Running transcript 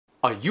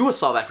Are you a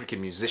South African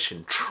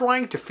musician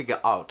trying to figure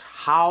out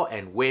how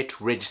and where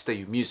to register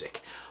your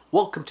music?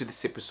 Welcome to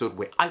this episode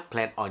where I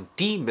plan on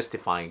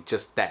demystifying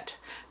just that.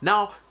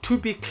 Now, to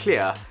be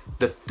clear,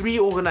 the three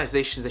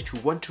organizations that you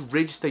want to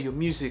register your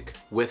music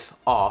with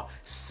are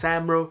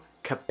SAMRO,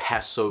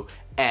 CAPASSO,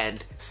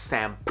 and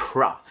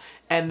SAMPRA.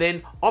 And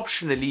then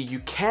optionally, you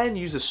can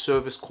use a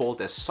service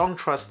called as Song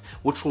Trust,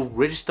 which will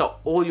register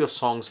all your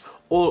songs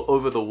all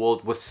over the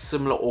world with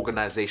similar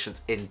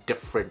organizations in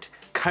different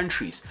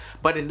countries.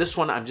 But in this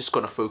one, I'm just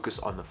going to focus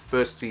on the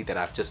first three that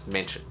I've just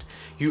mentioned.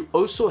 You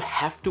also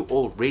have to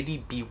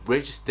already be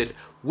registered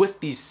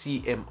with these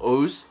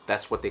CMOs.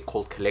 That's what they're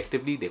called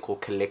collectively. They're called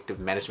collective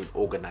management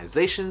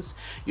organizations.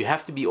 You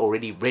have to be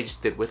already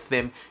registered with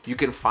them. You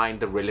can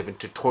find the relevant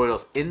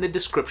tutorials in the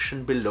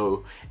description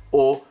below,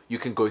 or you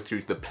can go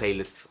through the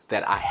playlists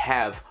that I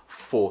have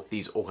for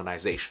these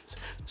organizations.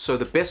 So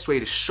the best way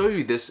to show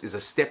you this is a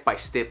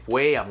step-by-step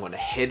way. I'm going to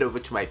head over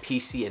to my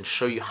PC and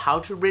show you how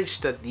to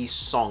register these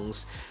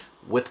songs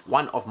with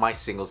one of my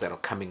singles that are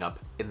coming up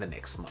in the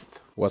next month.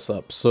 What's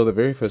up? So the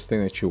very first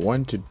thing that you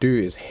want to do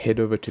is head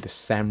over to the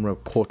SAMRO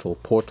portal,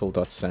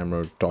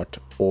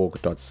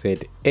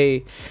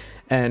 portal.samro.org.za,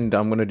 and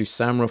I'm going to do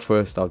SAMRO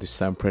first, I'll do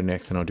SAMPRA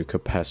next, and I'll do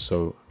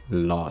CAPASSO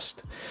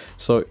last.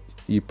 So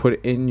you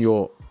put in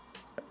your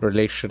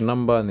relation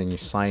number and then you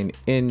sign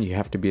in. You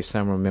have to be a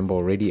SAMRO member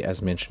already,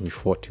 as mentioned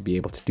before, to be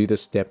able to do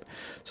this step.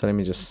 So let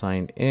me just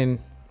sign in.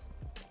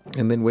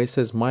 And then where it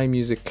says my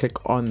music,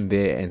 click on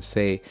there and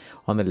say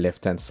on the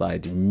left hand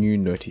side, new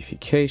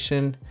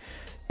notification.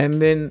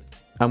 And then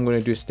I'm going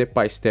to do step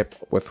by step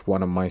with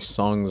one of my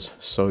songs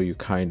so you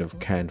kind of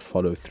can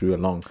follow through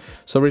along.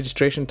 So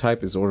registration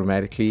type is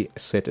automatically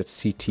set at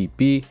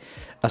CTB,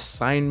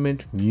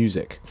 assignment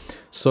music.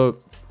 So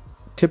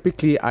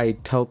typically I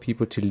tell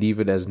people to leave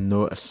it as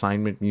no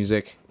assignment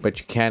music, but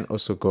you can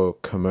also go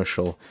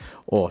commercial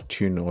or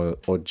tune or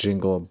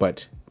jingle,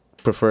 but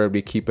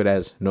preferably keep it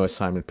as no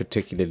assignment,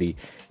 particularly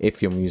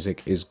if your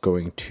music is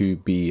going to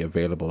be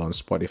available on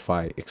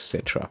Spotify,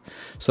 etc.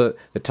 So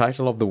the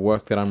title of the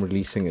work that I'm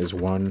releasing is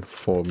One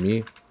For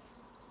Me.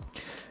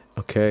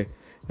 Okay,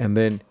 and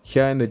then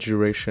here in the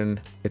duration,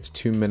 it's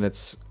 2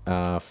 minutes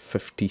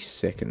 50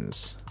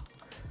 seconds.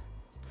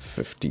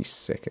 50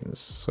 seconds.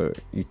 So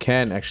you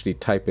can actually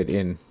type it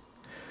in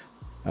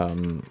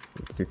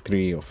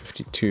 53 or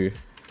 52,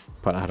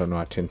 but I don't know,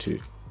 I tend to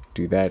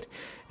do that.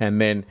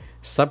 And then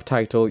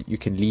subtitle, you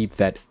can leave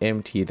that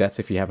empty. That's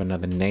if you have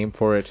another name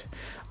for it.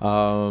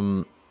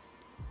 I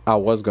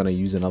was gonna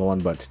use another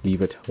one, but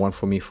leave it One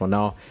For Me for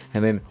now.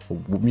 And then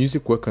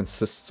music work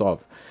consists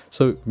of,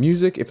 so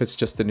music if it's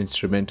just an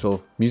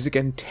instrumental, music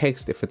and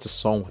text if it's a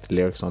song with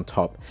lyrics on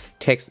top,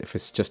 text if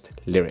it's just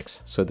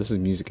lyrics. So this is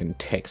music and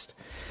text.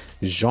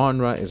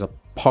 Genre is a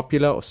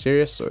popular or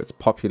serious, so it's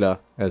popular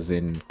as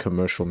in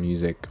commercial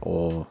music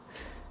or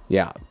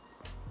yeah,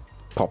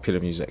 popular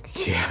music.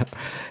 Yeah.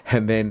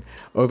 And then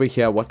over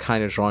here, what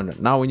kind of genre?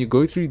 Now when you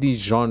go through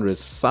these genres,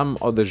 some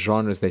of the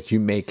genres that you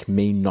make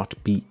may not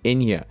be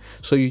in here,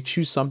 so you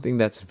choose something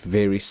that's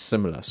very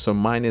similar. So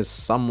mine is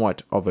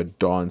somewhat of a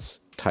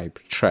dance type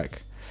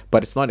track,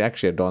 but it's not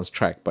actually a dance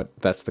track, but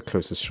that's the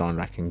closest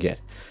genre I can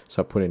get,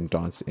 so I put in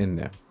dance in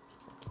there.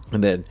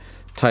 And then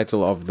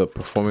title of the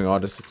performing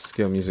artist, it's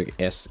Skill Music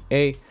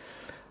SA,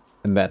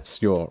 and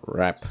that's your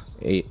rap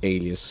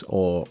alias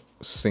or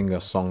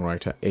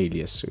singer-songwriter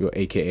alias, your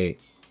AKA.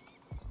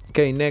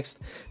 Okay, next,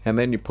 and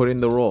then you put in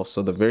the role.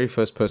 So the very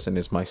first person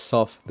is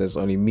myself. There's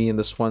only me in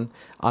this one.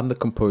 I'm the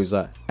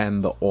composer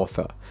and the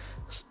author.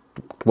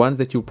 Ones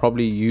that you'll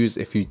probably use,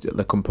 if you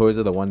the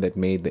composer, the one that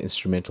made the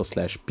instrumental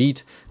 /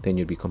 beat, then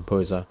you'd be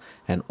composer,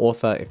 and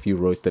author if you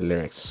wrote the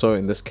lyrics. So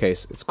in this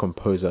case, it's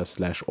composer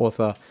 /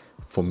 author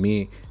for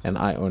me, and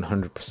I own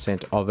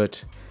 100% of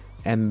it.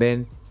 And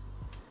then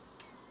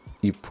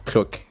you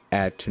click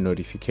add to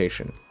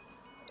notification.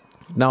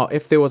 Now,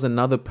 if there was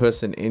another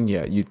person in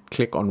here, you'd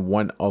click on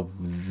one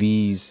of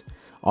these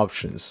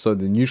options. So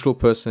the neutral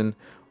person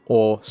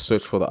or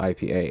search for the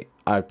IPI.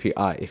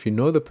 If you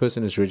know the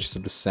person is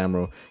registered with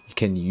SAMRO, you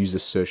can use the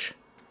search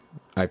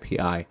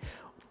IPI,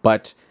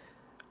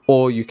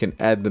 or you can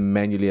add them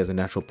manually as a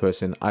natural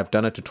person. I've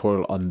done a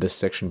tutorial on this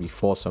section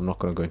before, so I'm not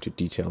going to go into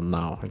detail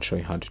now and show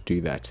you how to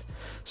do that.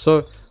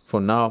 So for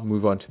now,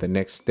 move on to the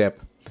next step.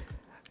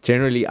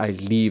 Generally, I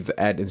leave the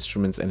add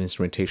instruments and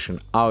instrumentation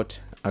out.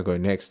 I go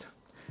next.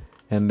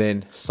 And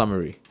then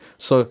summary.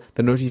 So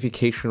the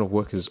notification of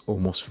work is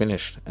almost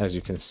finished. As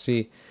you can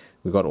see,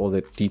 we got all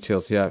the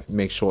details here.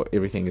 Make sure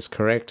everything is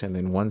correct. And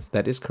then once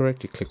that is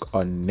correct, you click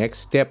on next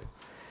step.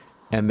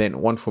 And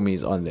then One For Me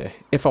is on there.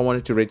 If I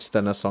wanted to register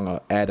another song,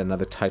 I'll add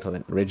another title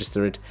and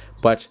register it.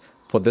 But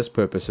for this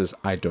purposes,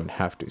 I don't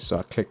have to. So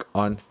I click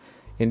on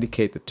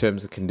indicate the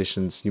terms and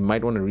conditions. You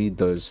might want to read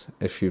those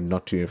if you're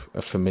not too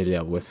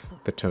familiar with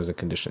the terms and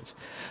conditions.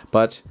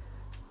 But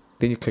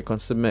then you click on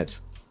submit.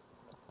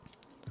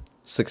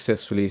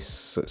 Successfully,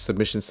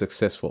 submission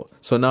successful.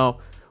 So now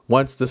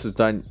once this is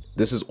done,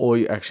 this is all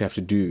you actually have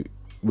to do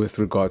with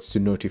regards to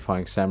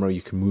notifying SAMRO.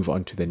 You can move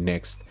on to the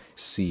next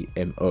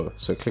CMO.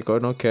 So click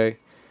on OK,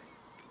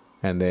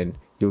 and then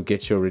you'll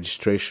get your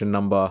registration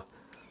number.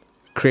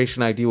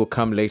 Creation ID will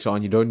come later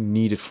on. You don't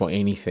need it for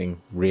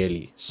anything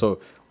really. So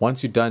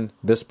once you've done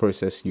this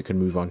process, you can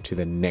move on to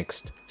the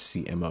next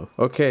CMO.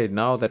 Okay,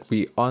 now that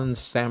we're on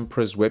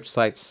SAMPRA's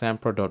website,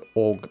 sampra.org.za,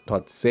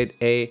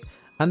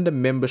 under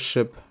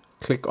membership,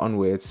 click on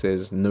where it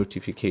says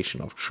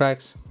notification of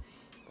tracks.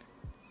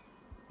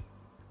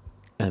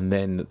 And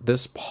then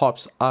this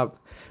pops up.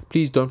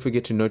 Please don't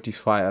forget to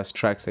notify us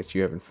tracks that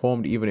you have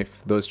informed, even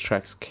if those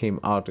tracks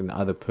came out in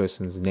other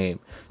person's name.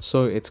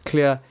 So it's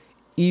clear,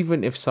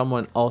 even if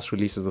someone else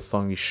releases the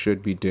song, you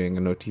should be doing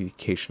a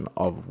notification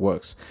of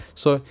works.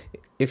 So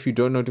if you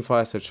don't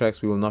notify us of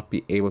tracks, we will not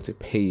be able to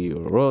pay you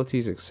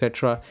royalties,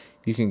 etc.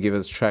 You can give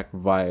us track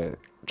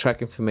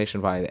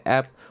information via the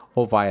app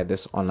or via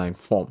this online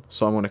form.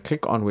 So I'm going to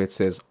click on where it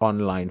says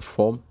online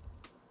form.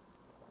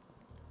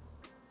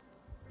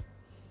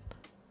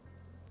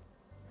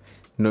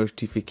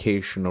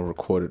 Notification of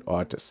recorded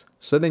artists.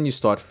 So then you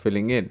start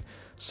filling in.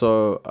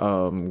 So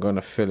I'm going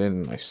to fill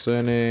in my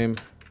surname,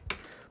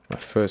 my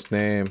first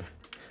name,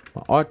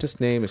 my artist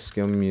name is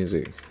Skill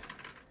Music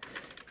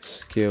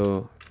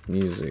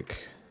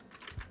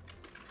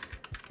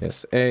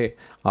SA.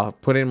 I'll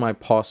put in my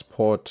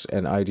passport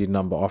and ID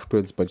number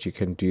afterwards, but you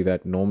can do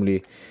that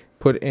normally.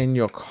 Put in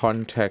your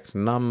contact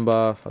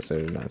number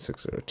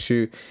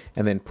 579-602,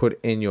 and then put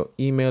in your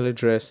email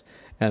address,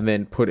 and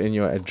then put in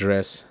your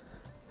address.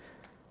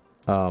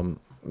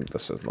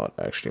 This is not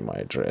actually my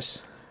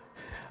address.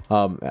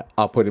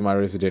 I'll put in my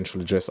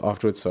residential address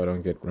afterwards so I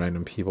don't get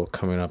random people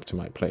coming up to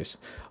my place.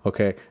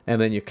 Okay,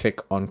 and then you click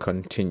on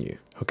continue.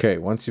 Okay,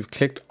 once you've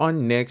clicked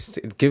on next,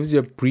 it gives you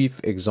a brief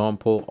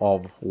example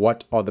of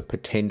what are the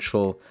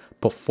potential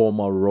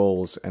performer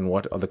roles and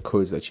what are the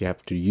codes that you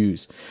have to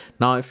use.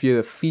 Now, if you're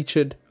a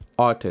featured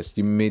artist,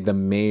 you made the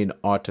main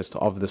artist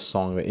of the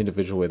song, the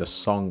individual where the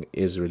song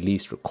is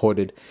released,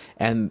 recorded,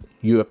 and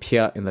you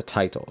appear in the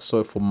title.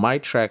 So for my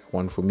track,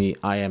 one for me,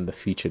 I am the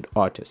featured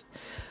artist.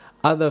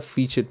 Other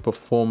featured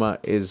performer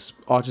is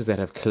artists that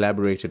have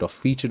collaborated or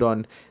featured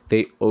on.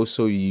 They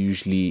also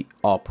usually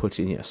are put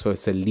in here. So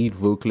it's a lead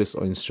vocalist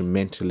or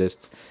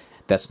instrumentalist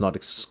that's not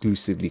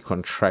exclusively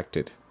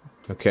contracted.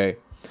 Okay,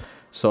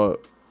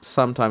 so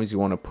sometimes you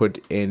want to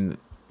put in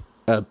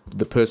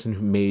the person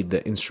who made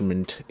the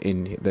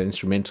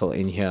instrumental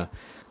in here,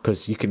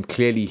 because you can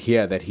clearly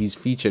hear that he's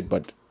featured,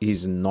 but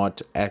he's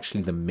not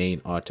actually the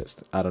main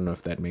artist. I don't know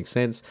if that makes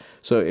sense.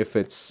 So if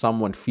it's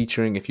someone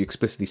featuring, if you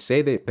explicitly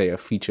say that they are a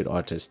featured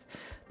artist,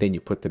 then you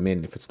put them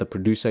in. If it's the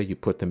producer, you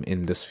put them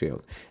in this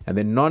field. And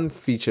then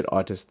non-featured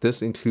artists,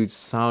 this includes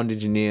sound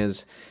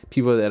engineers,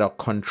 people that are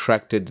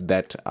contracted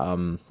that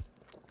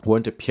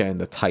won't appear in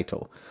the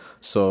title.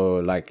 So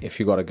like if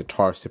you got a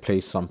guitarist to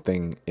play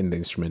something in the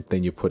instrument,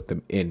 then you put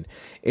them in.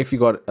 If you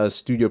got a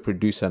studio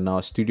producer, now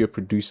a studio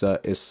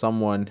producer is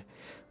someone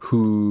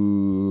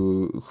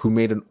who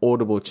made an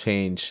audible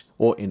change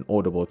or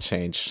inaudible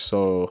change.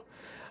 So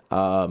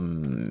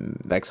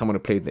like someone who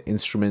played the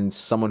instruments,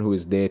 someone who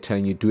is there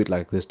telling you do it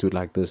like this,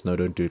 no,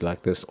 don't do it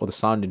like this, or the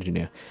sound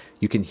engineer.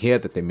 You can hear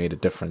that they made a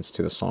difference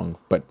to the song,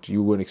 but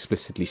you won't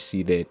explicitly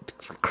see their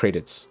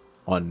credits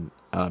on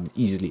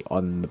easily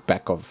on the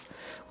back of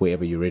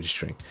wherever you're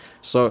registering.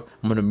 So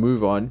I'm going to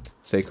move on,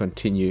 say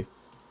continue.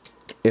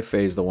 FA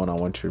is the one I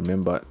want to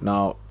remember.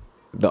 Now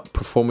the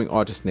performing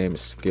artist name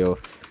is Skill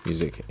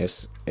Music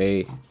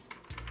SA.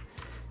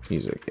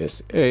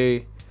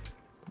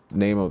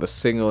 Name of the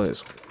single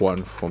is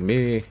One For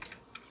Me.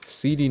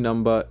 CD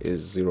number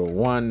is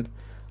 01.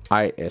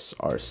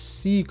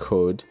 ISRC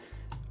code,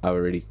 I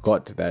already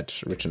got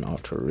that written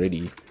out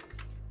already.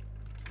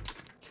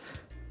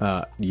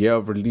 Year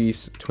of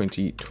release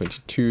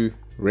 2022.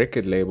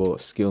 Record label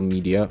Skill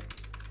Media.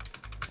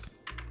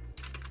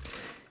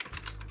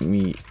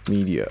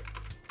 Media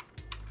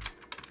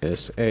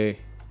SA.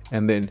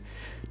 And then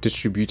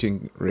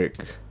distributing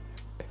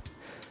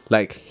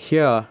like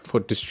here for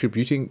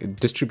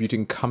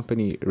distributing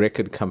company,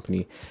 record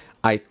company,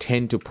 I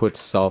tend to put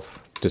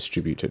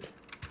self-distributed.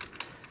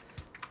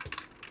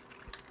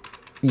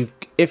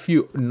 If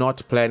you're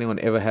not planning on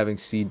ever having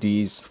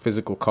CDs,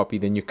 physical copy,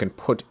 then you can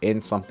put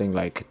in something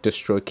like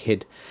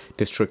DistroKid.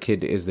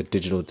 DistroKid is the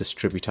digital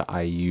distributor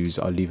I use.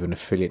 I'll leave an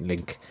affiliate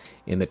link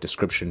in the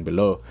description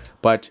below.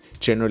 But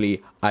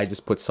generally, I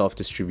just put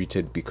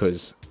self-distributed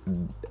because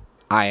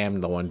I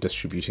am the one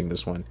distributing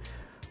this one.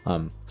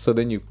 So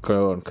then you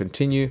go on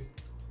continue,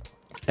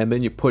 and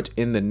then you put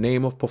in the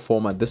name of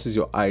performer. This is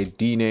your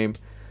ID name.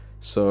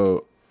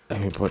 So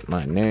let me put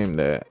my name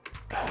there.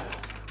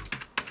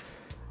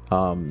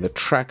 The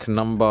track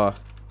number,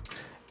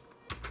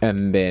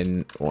 and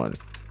then One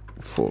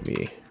For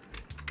Me.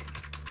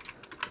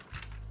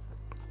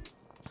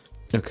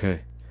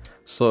 Okay,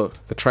 so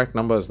the track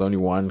number is the only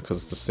one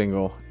because it's a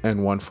single,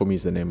 and One For Me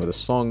is the name of the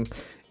song.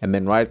 And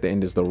then right at the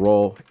end is the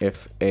role.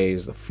 FA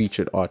is the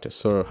featured artist.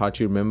 So how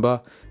do you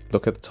remember?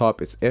 Look at the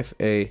top. It's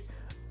FA,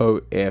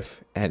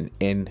 OF, and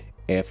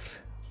NF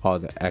are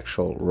the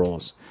actual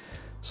roles.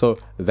 So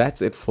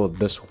that's it for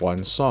this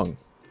one song.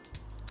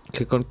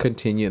 Click on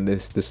continue, and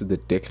this is the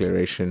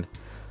declaration.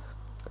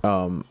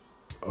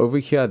 over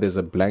here there's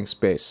a blank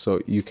space, so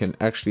you can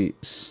actually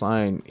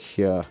sign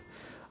here.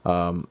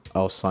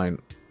 I'll sign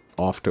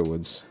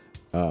afterwards,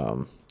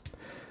 and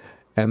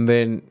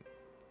then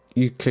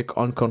you click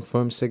on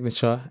confirm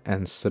signature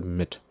and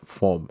submit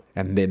form,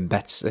 and then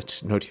that's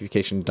it.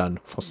 Notification done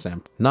for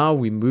SAMP. Now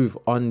we move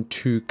on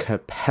to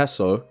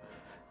CAPASSO.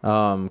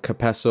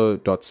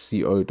 capasso.co.za.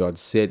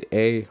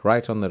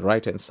 Right on the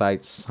right hand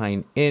side,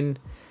 sign in,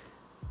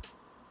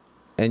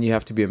 and you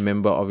have to be a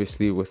member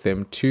obviously with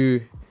them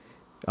too.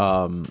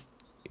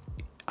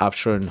 I've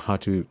shown how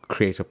to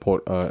create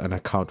an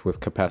account with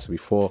CAPASSO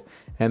before,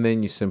 and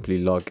then you simply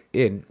log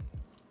in.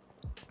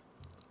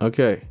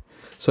 Okay,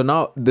 so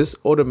now this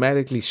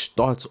automatically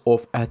starts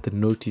off at the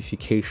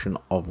notification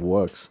of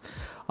works.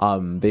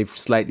 They've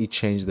slightly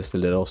changed this a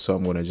little, so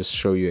I'm going to just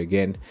show you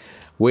again.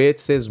 Where it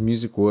says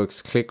music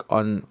works, click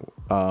on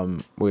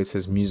where it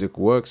says music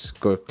works,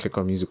 go click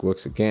on music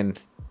works again,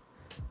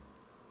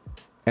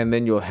 and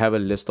then you'll have a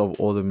list of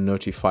all the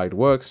notified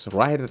works.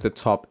 Right at the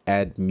top,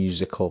 add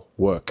musical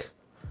work,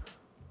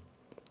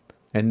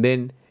 and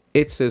then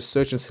it says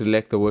search and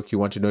select the work you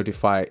want to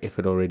notify if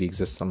it already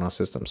exists on our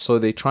system. So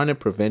they're trying to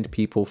prevent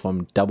people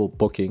from double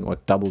booking or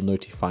double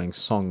notifying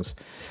songs.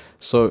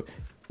 So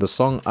the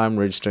song I'm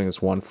registering is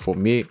One For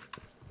Me.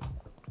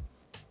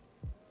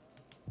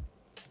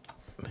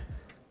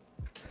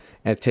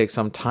 And it takes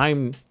some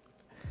time,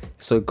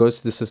 so it goes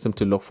to the system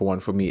to look for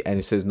One For Me, and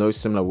it says no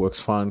similar works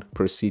found,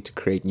 proceed to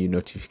create new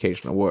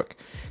notification of work.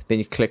 Then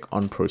you click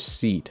on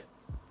proceed.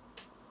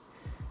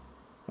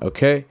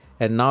 Okay,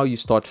 and now you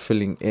start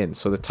filling in.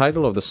 So the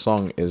title of the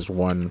song is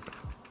One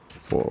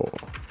For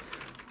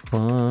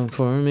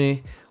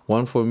Me,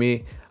 One For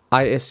Me.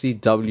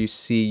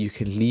 ISCWC, you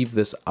can leave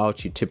this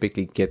out. You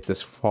typically get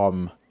this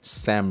from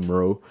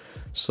SAMRO,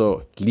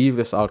 so leave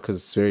this out because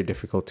it's very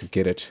difficult to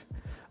get it.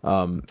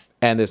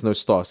 And there's no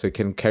star, so you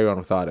can carry on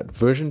without it.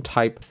 Version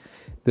type,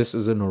 this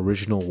is an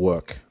original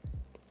work.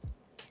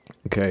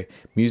 Okay,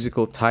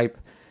 musical type,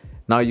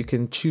 now you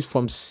can choose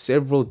from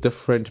several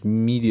different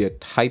media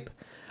type.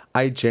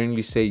 I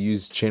generally say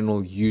use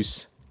general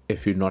use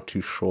if you're not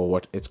too sure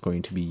what it's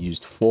going to be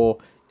used for.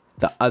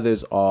 The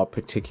others are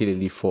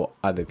particularly for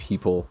other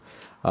people.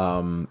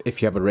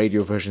 If you have a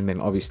radio version, then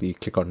obviously you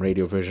click on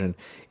radio version.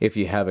 If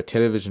you have a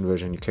television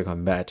version, you click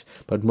on that.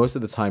 But most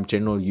of the time,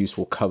 general use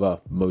will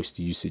cover most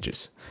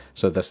usages.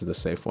 So this is the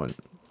safe one.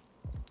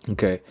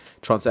 Okay,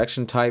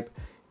 transaction type,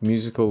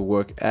 musical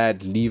work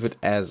add, leave it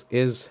as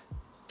is.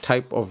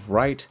 Type of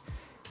write,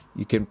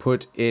 you can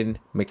put in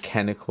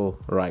mechanical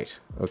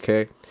write.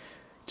 Okay,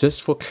 just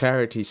for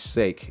clarity's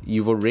sake,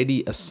 you've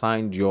already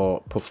assigned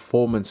your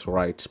performing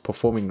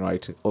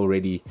right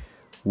already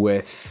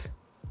with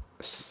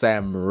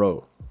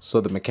SAMRO.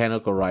 So the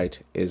mechanical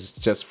write is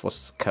just for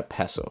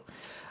CAPASSO.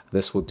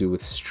 This will do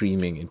with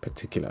streaming in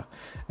particular.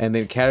 And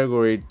then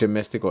category,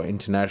 domestic or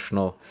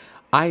international.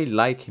 I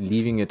like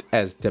leaving it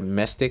as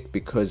domestic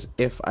because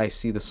if I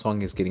see the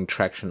song is getting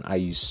traction, I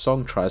use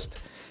Songtrust,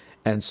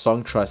 and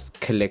Songtrust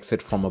collects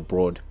it from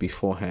abroad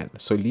beforehand.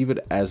 So leave it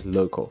as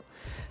local.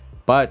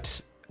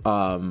 But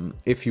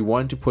if you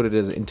want to put it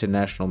as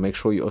international, make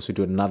sure you also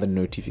do another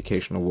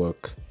notification of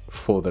work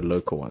for the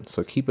local one.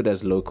 So keep it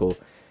as local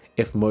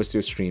if most of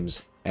your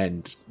streams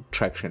and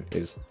traction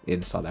is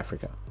in South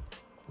Africa.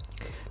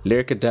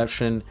 Lyric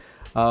adaptation,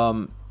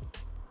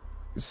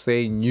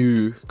 say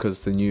new because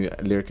it's a new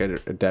lyric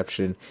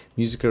adaptation.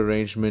 Music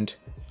arrangement,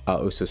 I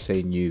also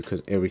say new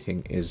because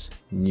everything is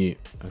new.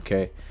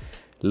 Okay,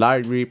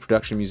 library,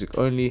 production music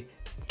only.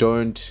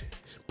 Don't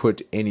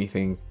put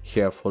anything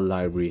here for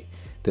library.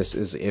 This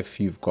is if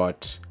you've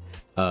got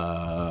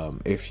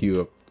if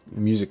you're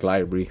music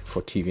library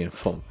for TV and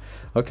film.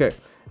 Okay,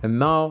 and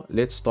now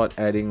let's start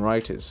adding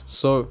writers.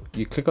 So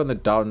you click on the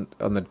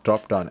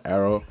drop down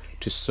arrow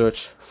to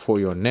search for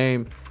your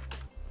name.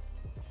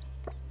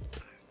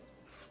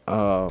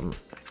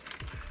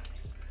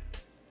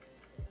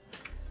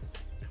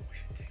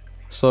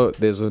 So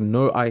there's a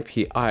no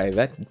IPI.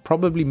 That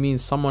probably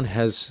means someone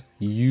has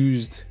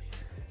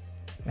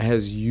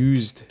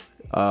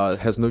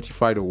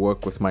notified a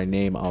work with my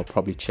name. I'll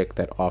probably check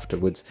that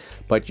afterwards,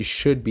 but you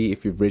should be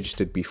if you've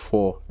registered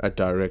before a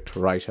direct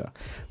writer.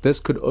 This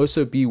could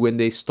also be when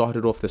they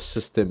started off the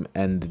system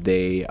and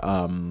they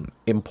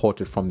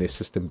imported from their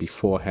system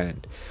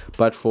beforehand.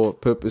 But for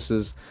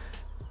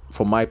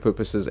my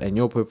purposes and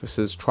your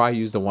purposes, try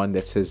use the one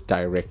that says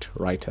direct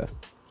writer.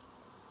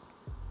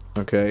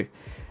 Okay,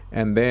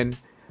 and then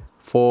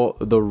for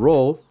the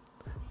role,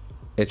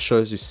 it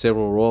shows you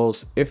several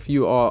roles. If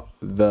you are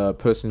the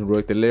person who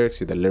wrote the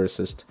lyrics, you're the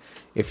lyricist.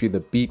 If you're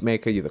the beat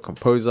maker, you're the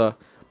composer.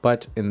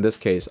 But in this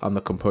case, I'm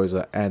the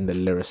composer and the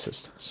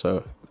lyricist,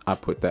 so I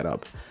put that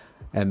up.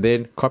 And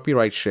then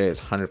copyright share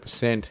is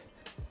 100%.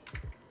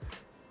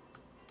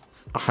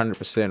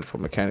 100% for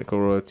mechanical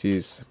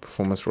royalties,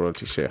 performance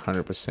royalty share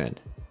 100%.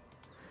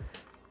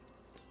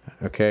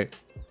 Okay,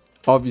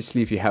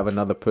 obviously if you have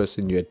another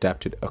person, you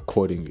adapt it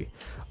accordingly.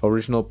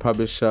 Original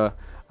publisher,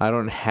 I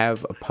don't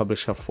have a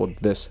publisher for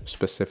this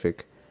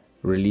specific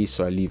release,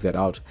 so I leave that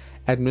out.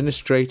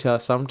 Administrator,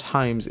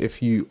 sometimes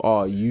if you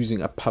are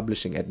using a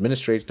publishing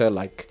administrator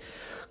like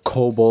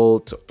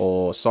Cobalt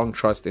or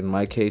Songtrust, in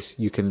my case,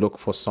 you can look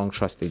for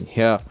Songtrust in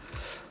here.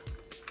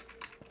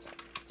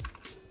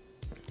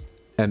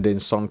 And then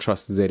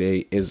Songtrust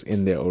ZA is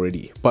in there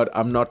already. But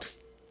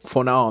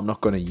for now, I'm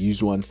not going to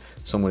use one.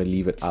 So I'm going to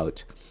leave it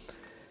out.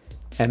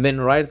 And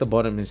then right at the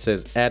bottom, it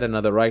says add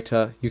another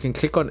writer. You can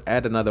click on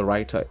add another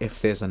writer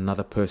if there's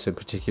another person,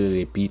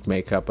 particularly a beat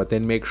maker, but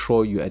then make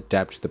sure you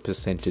adapt the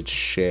percentage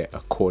share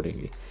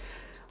accordingly.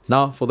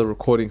 Now for the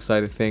recording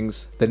side of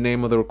things, the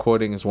name of the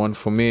recording is one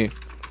for me.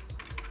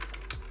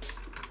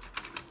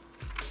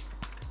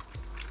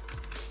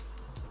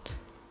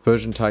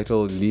 Version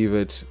title, leave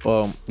it,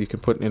 or you can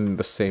put in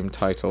the same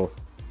title.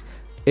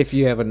 If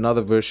you have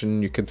another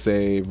version, you could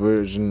say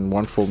version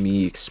one for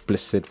me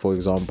explicit, for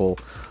example,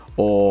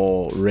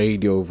 or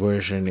radio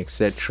version,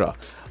 etc.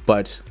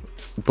 But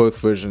both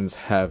versions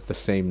have the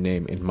same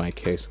name in my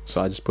case,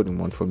 so I just put in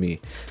one for me.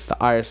 The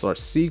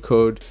ISRC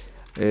code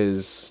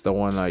is the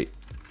one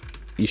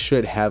you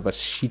should have a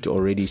sheet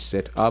already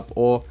set up,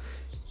 or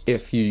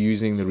if you're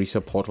using the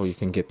RISA portal, you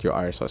can get your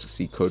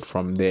ISRC code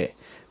from there.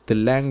 The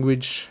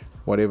language,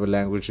 whatever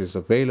language is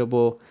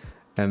available,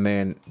 and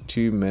then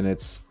 2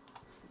 minutes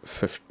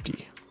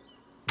 50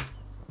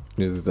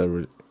 is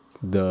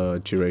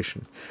the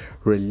duration.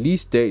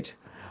 Release date,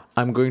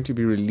 I'm going to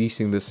be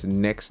releasing this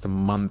next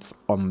month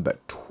on the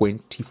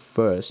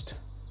 21st,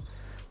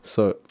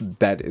 so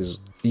that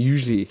is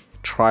usually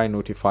try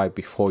notify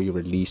before you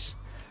release.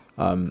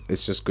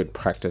 It's just good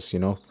practice, you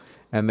know.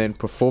 And then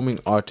performing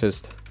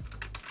artist,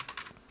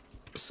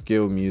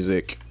 skill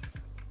music,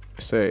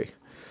 say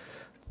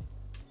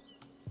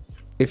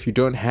if you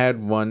don't have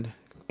one,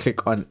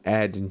 click on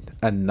add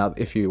another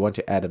if you want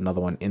to add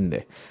another one in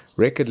there.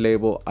 Record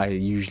label, I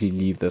usually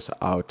leave this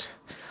out,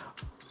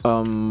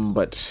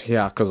 but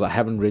yeah, because I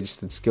haven't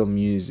registered skill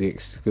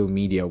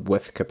media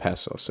with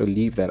CAPASSO, so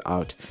leave that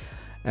out.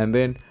 And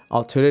then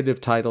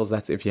alternative titles,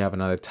 that's if you have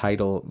another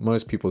title.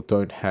 Most people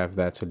don't have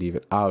that, so leave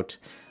it out.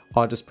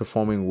 Artist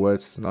performing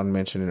words not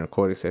mentioned in a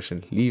recording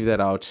session, leave that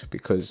out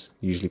because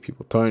usually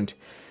people don't.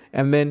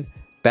 And then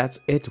that's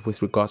it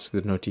with regards to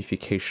the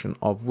notification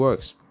of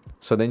works.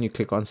 So then you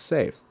click on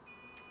save.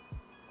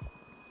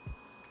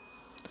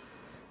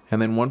 And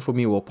then one for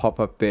me will pop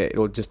up there. It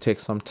will just take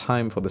some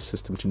time for the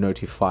system to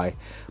notify.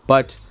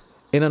 But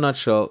in a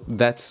nutshell,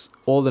 that's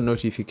all the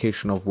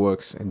notification of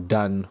works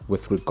done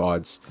with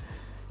regards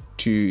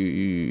to,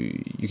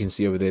 you can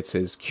see over there it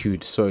says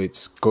queued. So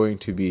it's going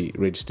to be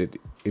registered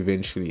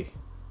eventually.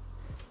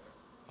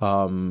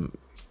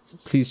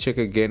 Please check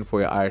again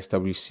for your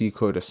ISWC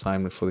code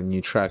assignment for the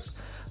new tracks.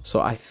 So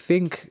I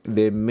think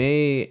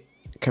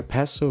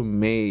CAPASSO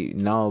may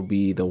now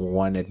be the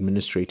one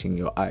administrating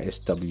your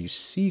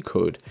ISWC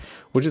code,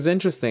 which is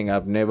interesting.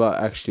 I've never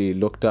actually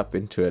looked up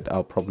into it.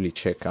 I'll probably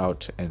check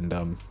out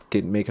and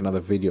make another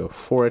video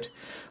for it.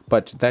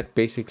 But that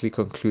basically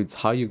concludes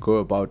how you go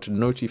about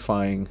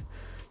notifying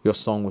your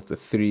song with the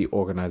 3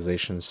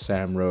 organizations,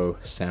 SAMRO,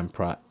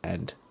 SAMPRA,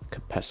 and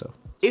CAPASSO.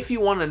 If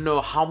you want to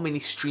know how many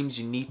streams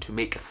you need to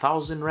make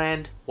 1,000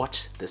 Rand,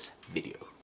 watch this video.